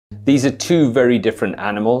These are two very different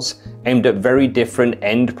animals aimed at very different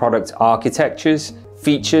end product architectures,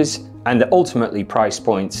 features, and ultimately price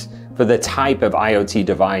points for the type of IoT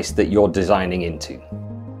device that you're designing into.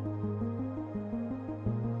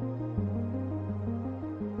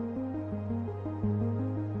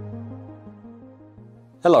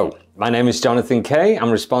 Hello, my name is Jonathan Kay.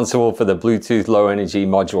 I'm responsible for the Bluetooth Low Energy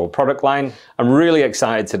module product line. I'm really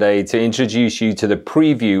excited today to introduce you to the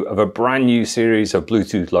preview of a brand new series of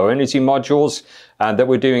Bluetooth Low Energy modules that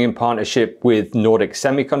we're doing in partnership with Nordic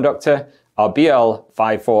Semiconductor, our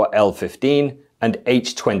BL54L15 and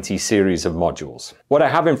H20 series of modules. What I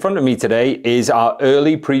have in front of me today is our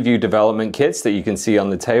early preview development kits that you can see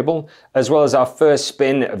on the table, as well as our first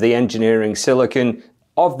spin of the engineering silicon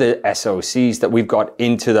of the SoCs that we've got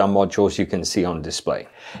into the modules you can see on display.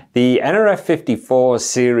 The nRF54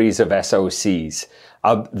 series of SoCs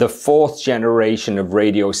are the fourth generation of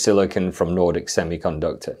radio silicon from Nordic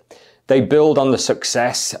Semiconductor. They build on the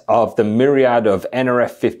success of the myriad of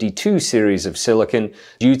nRF52 series of silicon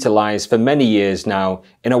utilized for many years now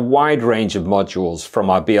in a wide range of modules, from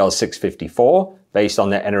our BL654 based on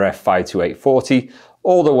the nRF52840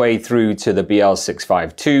 all the way through to the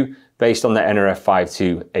BL652 based on the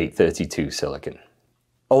nRF52832 silicon.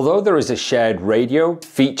 Although there is a shared radio,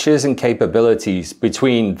 features and capabilities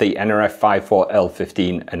between the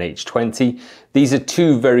nRF54L15 and H20, these are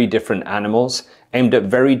two very different animals aimed at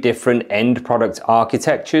very different end product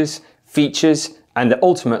architectures, features, and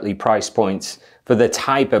ultimately price points for the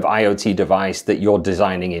type of IoT device that you're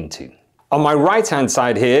designing into. On my right-hand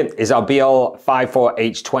side here is our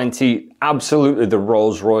BL54H20, absolutely the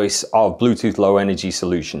Rolls-Royce of Bluetooth Low Energy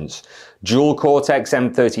solutions. Dual Cortex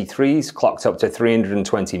M33s clocked up to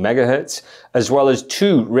 320 MHz, as well as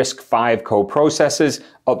two RISC-V co-processors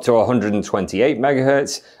up to 128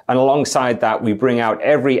 MHz. And alongside that, we bring out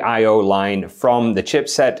every I/O line from the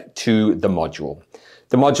chipset to the module.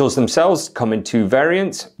 The modules themselves come in two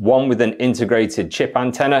variants, one with an integrated chip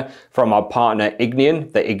antenna from our partner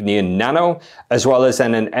Ignion, the Ignion Nano, as well as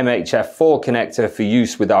an MHF4 connector for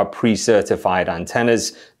use with our pre-certified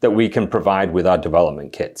antennas that we can provide with our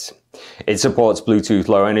development kits. It supports Bluetooth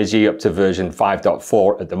Low Energy up to version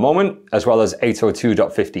 5.4 at the moment, as well as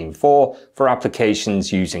 802.15.4 for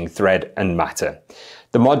applications using Thread and Matter.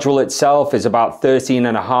 The module itself is about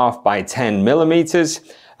 13.5 by 10 millimeters,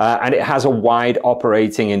 and it has a wide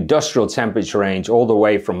operating industrial temperature range all the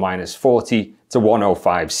way from -40 to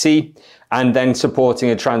 105 C, and then supporting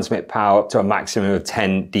a transmit power up to a maximum of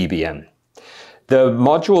 10 dBm. The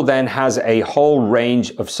module then has a whole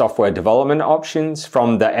range of software development options,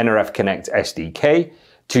 from the NRF Connect SDK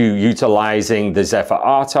to utilizing the Zephyr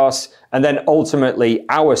RTOS, and then ultimately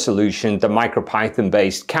our solution, the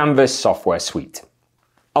MicroPython-based Canvas software suite.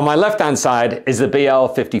 On my left-hand side is the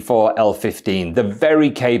BL54L15, the very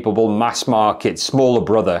capable mass-market smaller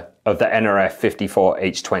brother of the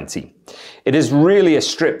nRF54H20. It is really a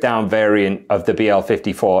stripped-down variant of the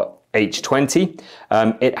BL54H20.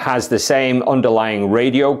 It has the same underlying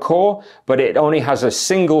radio core, but it only has a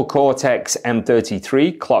single Cortex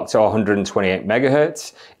M33 clocked to 128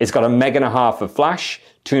 MHz. It's got 1.5 meg of flash,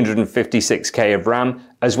 256K of RAM,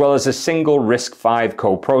 as well as a single RISC-V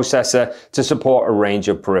co-processor to support a range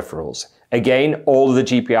of peripherals. Again, all of the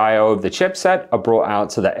GPIO of the chipset are brought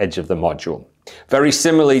out to the edge of the module. Very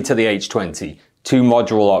similarly to the H20, two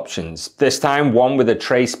module options. This time, one with a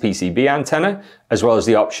trace PCB antenna, as well as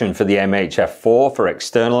the option for the MHF4 for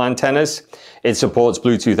external antennas. It supports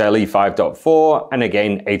Bluetooth LE 5.4 and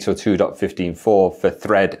again 802.15.4 for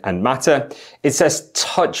Thread and Matter. It's a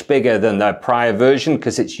touch bigger than the prior version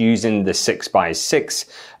because it's using the 6x6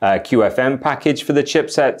 QFN package for the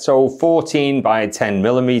chipset, so 14 by 10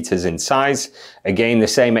 millimeters in size. Again, the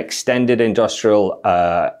same extended industrial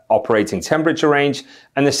operating temperature range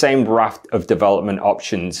and the same raft of development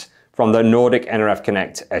options from the Nordic NRF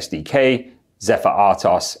Connect SDK, Zephyr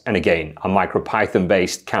RTOS, and again, a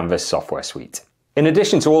MicroPython-based Canvas software suite. In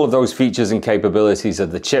addition to all of those features and capabilities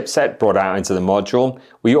of the chipset brought out into the module,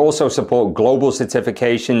 we also support global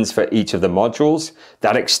certifications for each of the modules,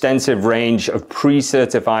 that extensive range of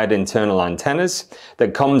pre-certified internal antennas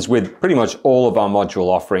that comes with pretty much all of our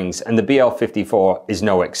module offerings, and the BL54 is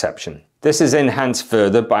no exception. This is enhanced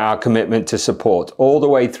further by our commitment to support all the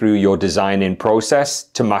way through your design-in process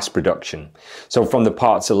to mass production. So from the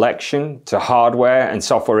part selection to hardware and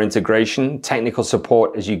software integration, technical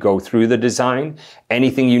support as you go through the design,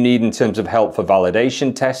 anything you need in terms of help for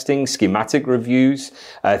validation testing, schematic reviews,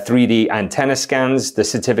 3D antenna scans, the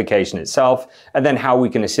certification itself, and then how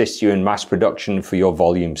we can assist you in mass production for your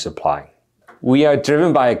volume supply. We are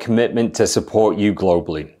driven by a commitment to support you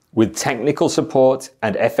globally. with technical support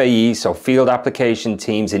and FAE, so field application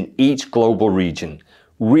teams in each global region.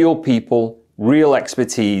 Real people, real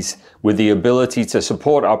expertise, with the ability to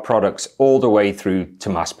support our products all the way through to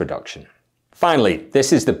mass production. Finally,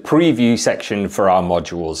 this is the preview section for our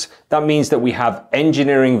modules. That means that we have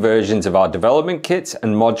engineering versions of our development kits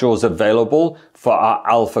and modules available for our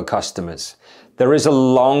alpha customers. There is a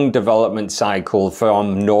long development cycle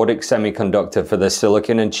from Nordic Semiconductor for the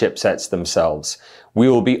silicon and chipsets themselves. We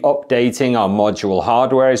will be updating our module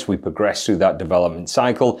hardware as we progress through that development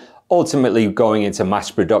cycle, ultimately going into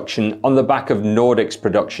mass production on the back of Nordic's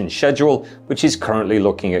production schedule, which is currently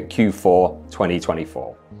looking at Q4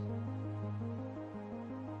 2024.